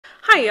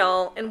Hi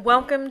y'all, and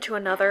welcome to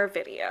another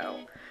video.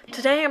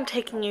 Today I'm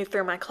taking you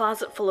through my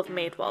closet full of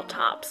Madewell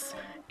tops.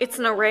 It's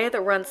an array that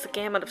runs the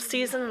gamut of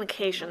season and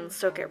occasions,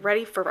 so get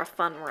ready for a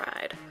fun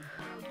ride.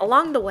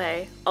 Along the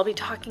way, I'll be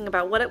talking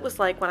about what it was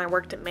like when I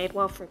worked at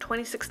Madewell from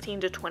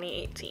 2016 to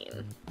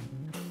 2018.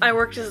 I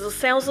worked as a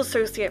sales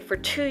associate for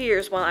 2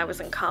 years while I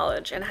was in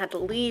college and had to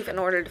leave in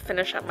order to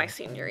finish up my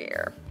senior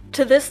year.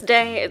 To this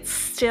day, it's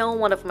still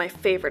one of my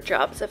favorite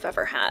jobs I've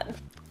ever had.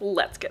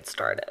 Let's get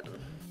started.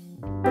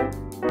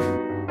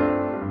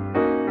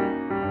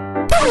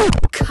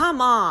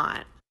 Come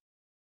on!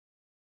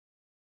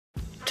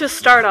 To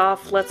start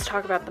off, let's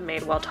talk about the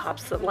Madewell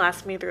tops that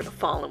last me through the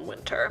fall and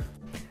winter.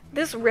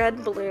 This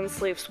red balloon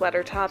sleeve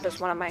sweater top is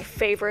one of my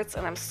favorites,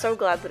 and I'm so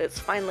glad that it's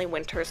finally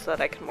winter so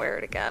that I can wear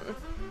it again.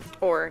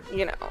 Or,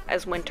 you know,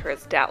 as winter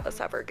as Dallas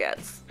ever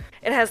gets.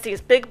 It has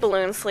these big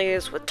balloon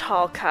sleeves with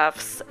tall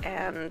cuffs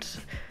and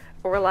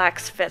a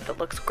relaxed fit that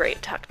looks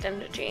great tucked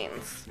into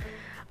jeans.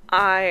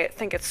 I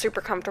think it's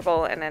super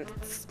comfortable, and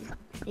it's,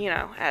 you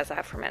know, as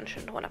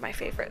aforementioned, one of my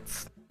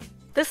favorites.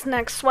 This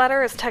next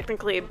sweater is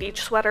technically a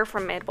beach sweater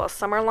from Madewell's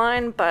summer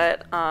line,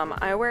 but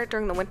I wear it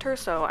during the winter,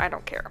 so I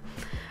don't care.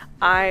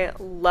 I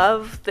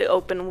love the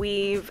open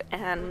weave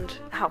and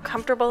how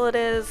comfortable it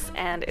is,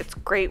 and it's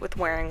great with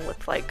wearing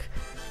with like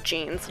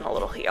jeans and a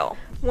little heel.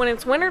 When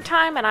it's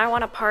wintertime and I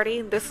want to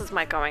party, this is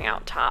my going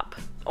out top.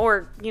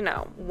 Or, you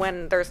know,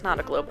 when there's not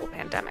a global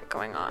pandemic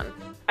going on.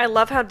 I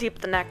love how deep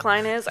the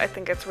neckline is. I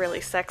think it's really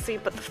sexy,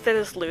 but the fit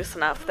is loose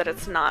enough that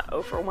it's not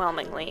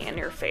overwhelmingly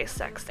in-your-face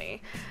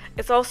sexy.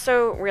 It's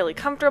also really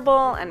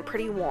comfortable and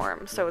pretty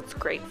warm, so it's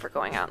great for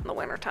going out in the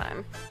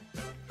wintertime.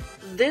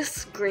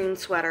 This green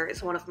sweater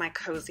is one of my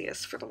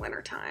coziest for the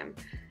wintertime.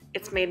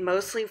 It's made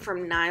mostly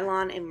from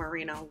nylon and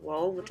merino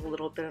wool with a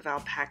little bit of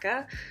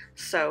alpaca,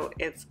 so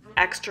it's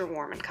extra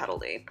warm and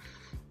cuddly.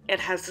 It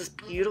has this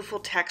beautiful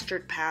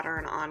textured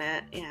pattern on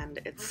it,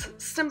 and it's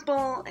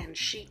simple and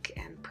chic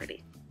and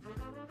pretty.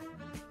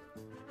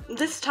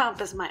 This top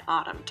is my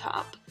autumn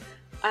top.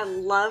 I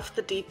love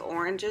the deep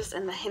oranges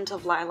and the hint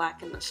of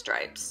lilac in the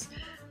stripes.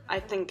 I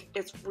think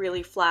it's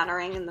really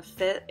flattering in the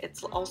fit.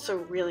 It's also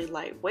really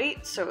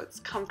lightweight, so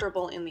it's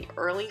comfortable in the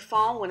early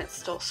fall when it's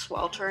still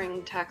sweltering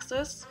in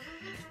Texas.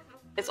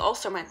 It's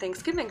also my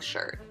Thanksgiving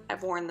shirt.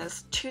 I've worn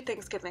this 2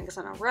 Thanksgivings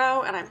in a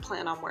row, and I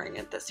plan on wearing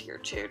it this year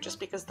too,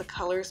 just because the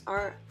colors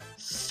are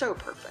so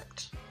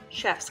perfect.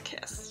 Chef's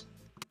kiss.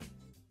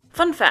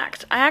 Fun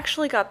fact, I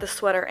actually got this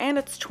sweater and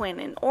its twin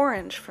in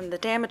orange from the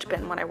damage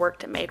bin when I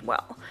worked at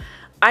Madewell.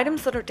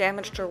 Items that are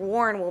damaged or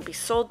worn will be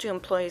sold to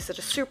employees at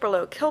a super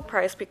low kill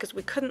price because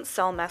we couldn't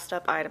sell messed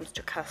up items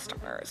to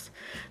customers.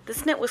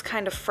 This knit was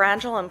kind of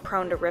fragile and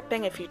prone to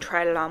ripping if you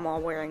tried it on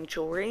while wearing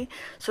jewelry,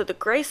 so the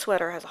gray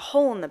sweater has a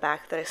hole in the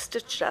back that I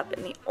stitched up,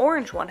 and the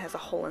orange one has a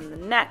hole in the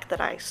neck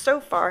that I so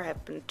far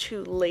have been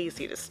too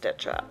lazy to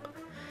stitch up.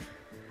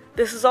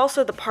 This is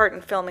also the part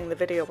in filming the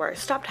video where I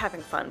stopped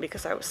having fun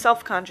because I was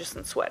self-conscious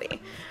and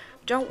sweaty.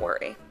 Don't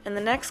worry, in the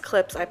next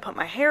clips I put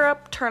my hair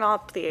up, turn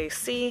off the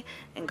AC,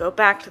 and go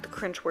back to the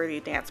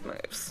cringeworthy dance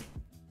moves.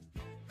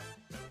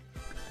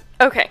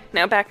 Okay,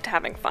 now back to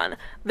having fun.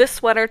 This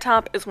sweater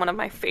top is one of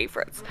my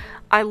favorites.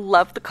 I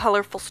love the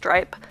colorful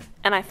stripe,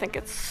 and I think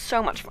it's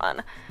so much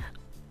fun.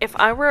 If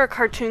I were a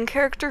cartoon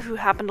character who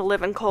happened to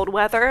live in cold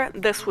weather,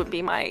 this would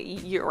be my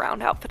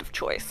year-round outfit of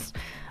choice.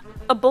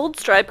 A bold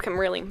stripe can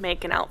really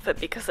make an outfit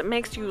because it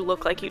makes you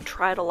look like you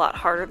tried a lot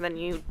harder than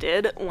you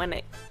did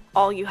when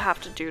all you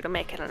have to do to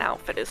make it an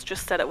outfit is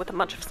just set it with a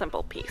bunch of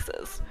simple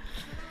pieces.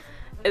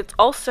 It's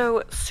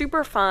also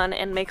super fun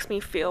and makes me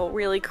feel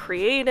really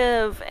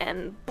creative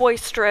and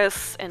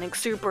boisterous and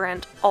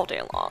exuberant all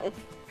day long.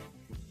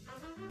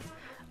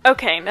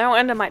 Okay, now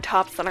onto my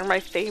tops that are my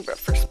favorite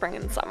for spring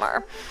and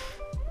summer.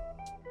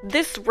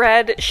 This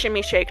red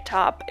shimmy shake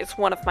top is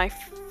one of my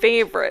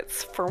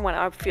favorites for when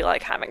I feel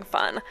like having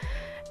fun.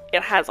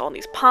 It has all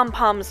these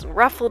pom-poms and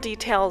ruffle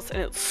details,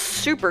 and it's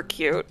super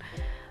cute.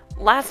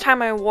 Last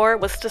time I wore it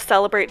was to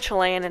celebrate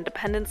Chilean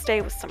Independence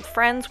Day with some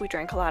friends. We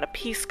drank a lot of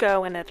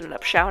pisco and ended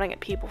up shouting at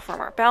people from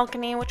our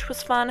balcony, which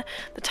was fun.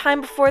 The time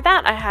before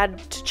that, I had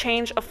to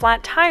change a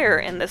flat tire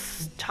in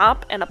this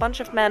top, and a bunch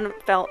of men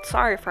felt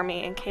sorry for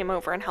me and came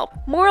over and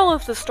helped. Moral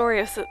of the story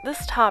is that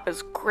this top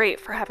is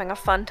great for having a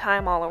fun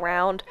time all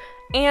around,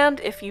 and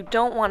if you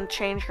don't want to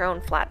change your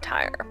own flat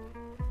tire.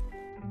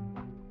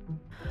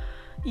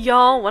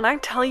 Y'all, when I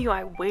tell you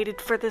I waited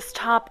for this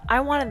top,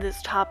 I wanted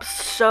this top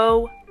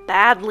so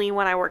badly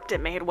when I worked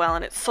at Madewell,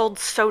 and it sold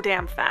so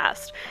damn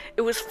fast.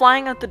 It was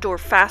flying out the door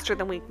faster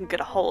than we could get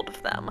a hold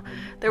of them.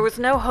 There was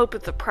no hope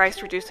of the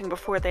price reducing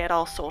before they had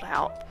all sold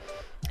out.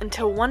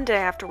 Until one day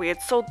after we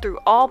had sold through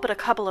all but a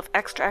couple of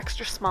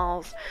extra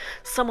smalls,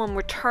 someone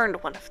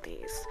returned one of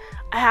these.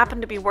 I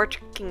happened to be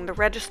working the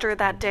register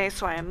that day,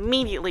 so I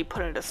immediately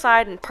put it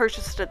aside and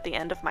purchased it at the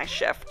end of my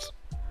shift.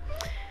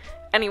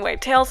 Anyway,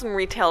 tails and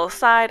retail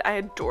aside, I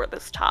adore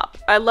this top.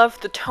 I love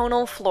the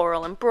tonal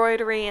floral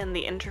embroidery and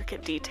the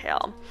intricate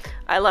detail.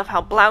 I love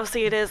how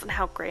blousy it is and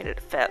how great it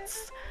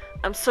fits.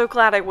 I'm so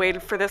glad I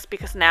waited for this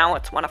because now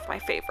it's one of my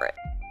favorite.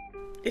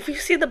 If you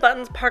see the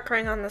buttons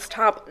puckering on this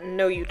top,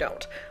 no you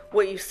don't.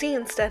 What you see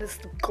instead is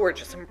the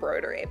gorgeous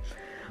embroidery.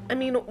 I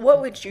mean,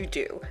 what would you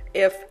do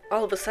if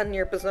all of a sudden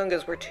your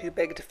bazungas were too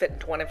big to fit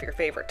into one of your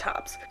favorite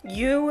tops?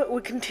 You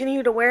would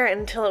continue to wear it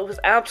until it was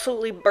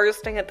absolutely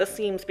bursting at the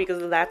seams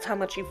because that's how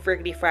much you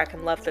friggity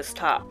frackin' love this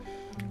top.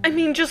 I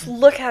mean, just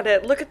look at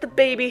it. Look at the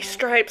baby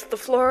stripes, the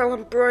floral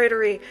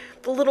embroidery,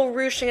 the little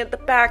ruching at the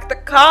back, the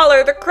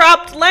collar, the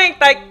cropped length.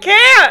 I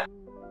can't!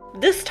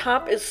 This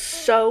top is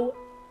so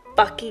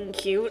fucking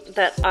cute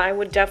that I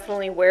would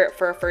definitely wear it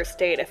for a first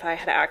date if I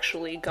had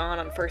actually gone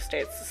on first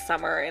dates this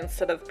summer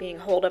instead of being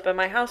holed up in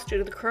my house due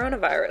to the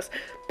coronavirus.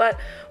 But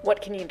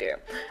what can you do?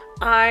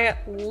 I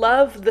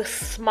love the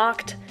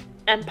smocked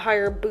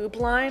Empire boob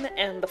line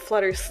and the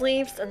flutter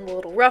sleeves and the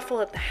little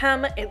ruffle at the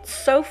hem. It's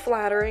so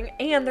flattering,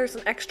 and there's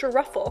an extra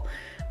ruffle.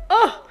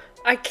 Oh,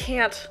 I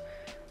can't.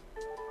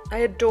 I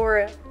adore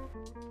it.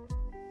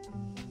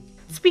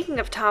 Speaking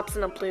of tops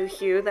in a blue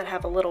hue that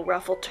have a little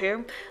ruffle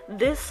too,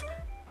 this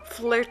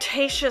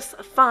flirtatious,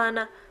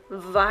 fun,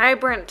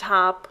 vibrant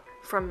top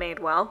from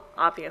Madewell,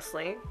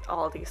 obviously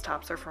all of these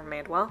tops are from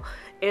Madewell,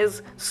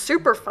 is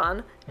super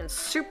fun and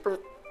super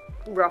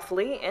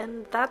ruffly,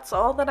 and that's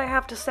all that I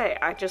have to say.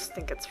 I just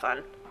think it's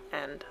fun,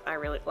 and I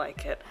really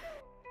like it.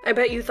 I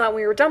bet you thought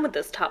we were done with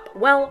this top.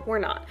 Well, we're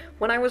not.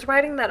 When I was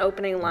writing that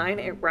opening line,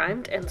 it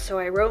rhymed, and so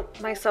I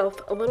wrote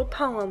myself a little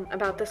poem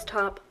about this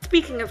top.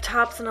 Speaking of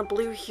tops in a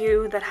blue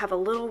hue that have a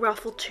little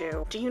ruffle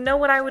too, do you know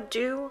what I would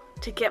do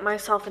to get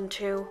myself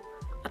into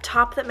a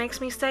top that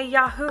makes me say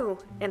Yahoo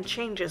and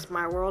changes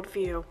my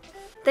worldview?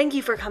 Thank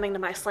you for coming to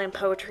my slam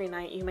poetry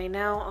night. You may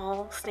now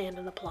all stand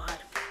and applaud.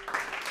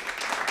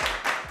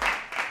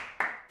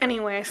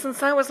 Anyway, since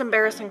that was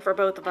embarrassing for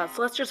both of us,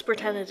 let's just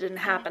pretend it didn't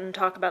happen and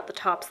talk about the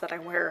tops that I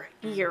wear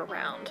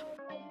year-round.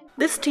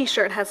 This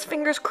t-shirt has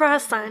fingers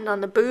crossed signed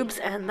on the boobs,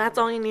 and that's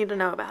all you need to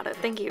know about it.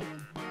 Thank you.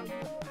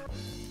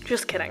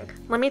 Just kidding.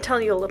 Let me tell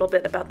you a little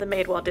bit about the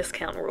Madewell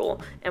discount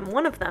rule, and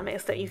one of them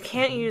is that you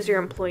can't use your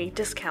employee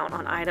discount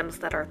on items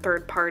that are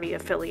third-party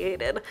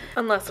affiliated,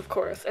 unless, of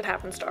course, it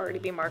happens to already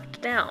be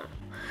marked down.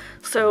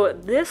 So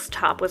this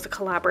top was a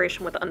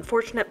collaboration with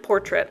Unfortunate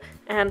Portrait,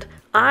 and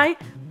I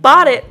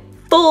bought it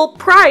full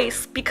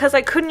price because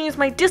I couldn't use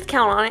my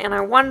discount on it and I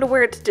wanted to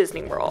wear it to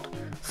Disney World.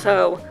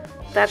 So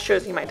that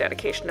shows you my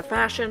dedication to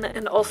fashion,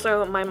 and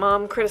also my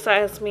mom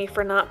criticized me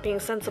for not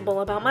being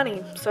sensible about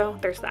money, so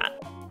there's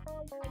that.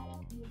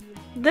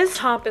 This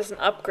top is an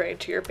upgrade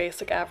to your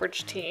basic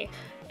average tee.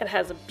 It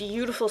has a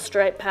beautiful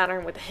stripe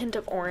pattern with a hint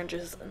of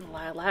oranges and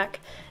lilac,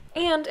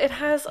 and it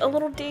has a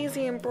little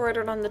daisy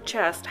embroidered on the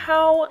chest.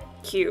 How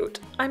cute.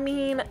 I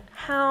mean,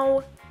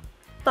 how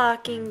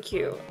fucking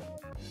cute.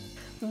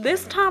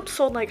 This top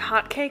sold like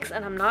hotcakes,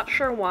 and I'm not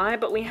sure why,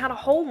 but we had a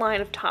whole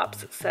line of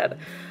tops that said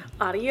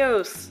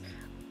adios,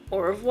 au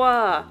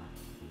revoir,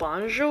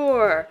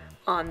 bonjour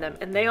on them,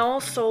 and they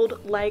all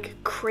sold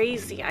like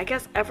crazy. I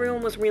guess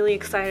everyone was really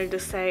excited to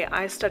say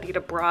I studied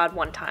abroad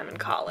one time in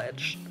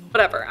college.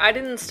 Whatever, I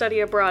didn't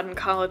study abroad in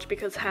college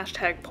because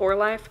hashtag poor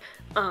life,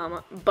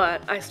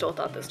 but I still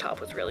thought this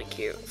top was really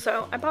cute,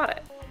 so I bought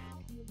it.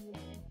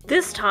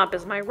 This top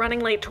is my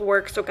running late to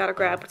work, so gotta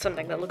grab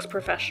something that looks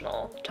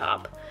professional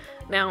top.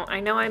 Now, I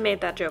know I made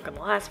that joke in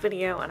the last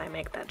video, and I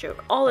make that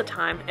joke all the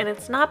time, and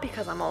it's not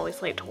because I'm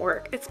always late to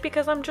work, it's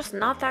because I'm just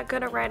not that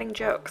good at writing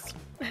jokes.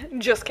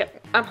 Just kidding,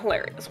 I'm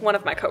hilarious. One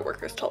of my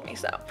coworkers told me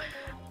so.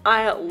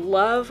 I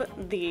love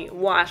the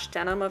wash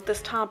denim of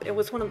this top. It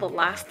was one of the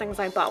last things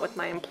I bought with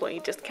my employee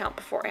discount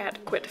before I had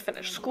to quit to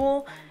finish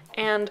school,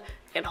 and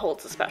it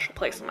holds a special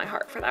place in my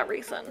heart for that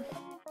reason.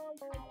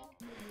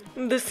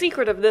 The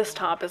secret of this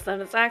top is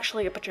that it's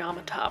actually a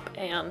pajama top,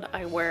 and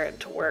I wear it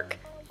to work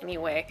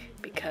anyway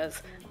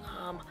because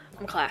I'm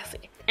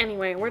classy.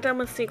 Anyway, we're done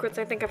with secrets.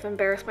 I think I've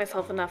embarrassed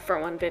myself enough for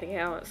one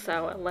video,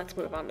 so let's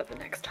move on to the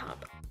next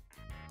top.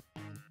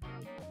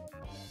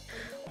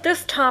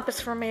 This top is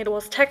from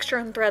Madewell's texture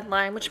and thread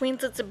line, which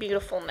means it's a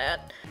beautiful knit.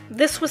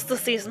 This was the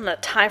season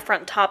that tie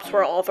front tops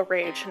were all the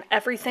rage, and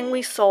everything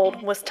we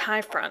sold was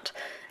tie front.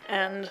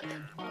 And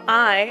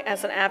I,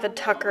 as an avid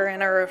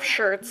tucker-inner of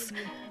shirts,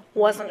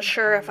 wasn't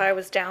sure if I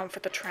was down for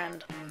the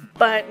trend.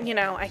 But, you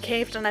know, I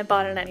caved and I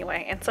bought it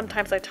anyway, and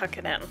sometimes I tuck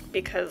it in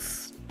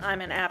because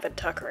I'm an avid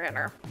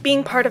tucker-inner.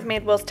 Being part of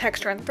Madewell's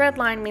texture and thread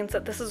line means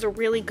that this is a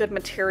really good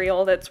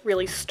material that's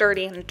really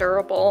sturdy and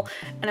durable,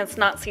 and it's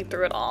not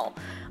see-through at all.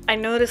 I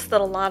noticed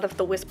that a lot of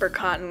the Whisper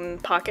Cotton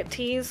pocket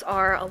tees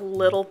are a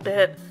little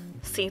bit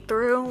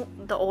see-through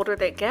the older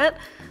they get,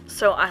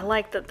 so I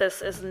like that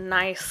this is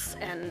nice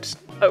and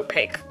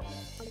opaque.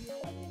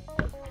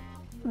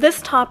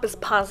 This top is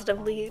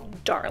positively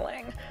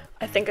darling.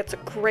 I think it's a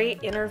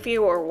great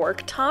interview or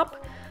work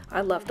top.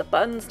 I love the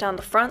buttons down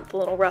the front, the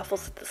little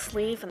ruffles at the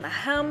sleeve and the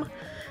hem.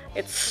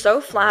 It's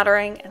so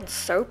flattering and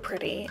so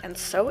pretty and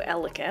so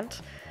elegant,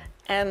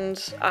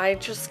 and I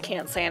just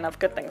can't say enough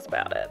good things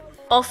about it.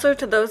 Also,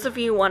 to those of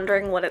you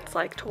wondering what it's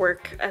like to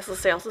work as a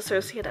sales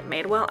associate at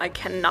Madewell, I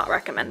cannot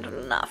recommend it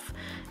enough.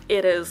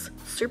 It is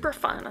super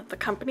fun. The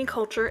company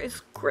culture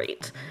is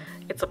great.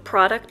 It's a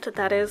product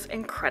that is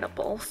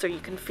incredible, so you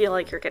can feel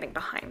like you're getting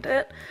behind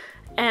it,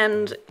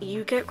 and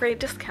you get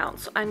great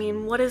discounts. I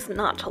mean, what is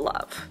not to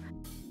love?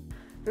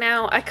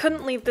 Now, I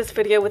couldn't leave this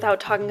video without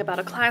talking about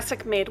a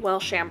classic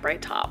Madewell chambray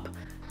top.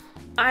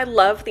 I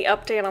love the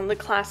update on the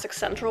classic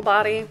central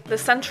body. The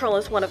central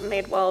is one of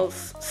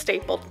Madewell's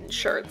staple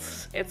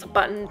shirts. It's a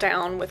button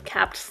down with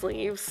capped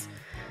sleeves.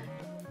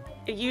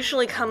 It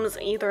usually comes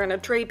either in a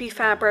drapey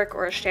fabric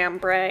or a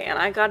chambray, and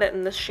I got it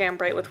in this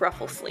chambray with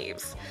ruffle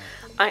sleeves.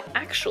 I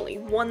actually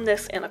won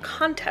this in a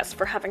contest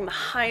for having the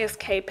highest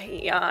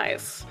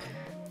KPIs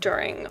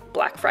during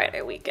Black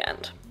Friday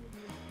weekend.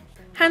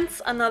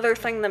 Hence, another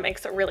thing that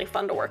makes it really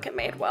fun to work at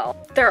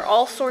Madewell. There are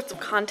all sorts of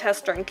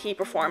contests during key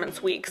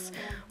performance weeks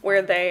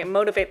where they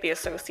motivate the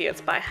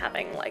associates by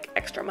having like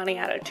extra money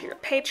added to your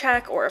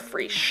paycheck, or a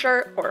free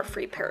shirt, or a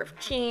free pair of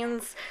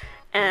jeans,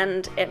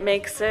 and it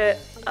makes it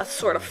a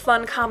sort of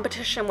fun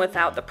competition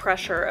without the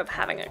pressure of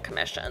having a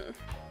commission.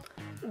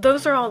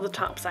 Those are all the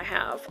tops I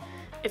have.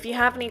 If you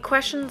have any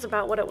questions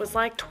about what it was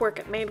like to work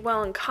at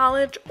Madewell in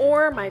college,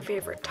 or my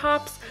favorite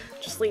tops,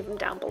 just leave them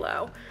down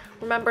below.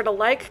 Remember to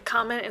like,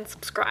 comment, and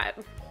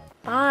subscribe.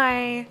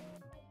 Bye!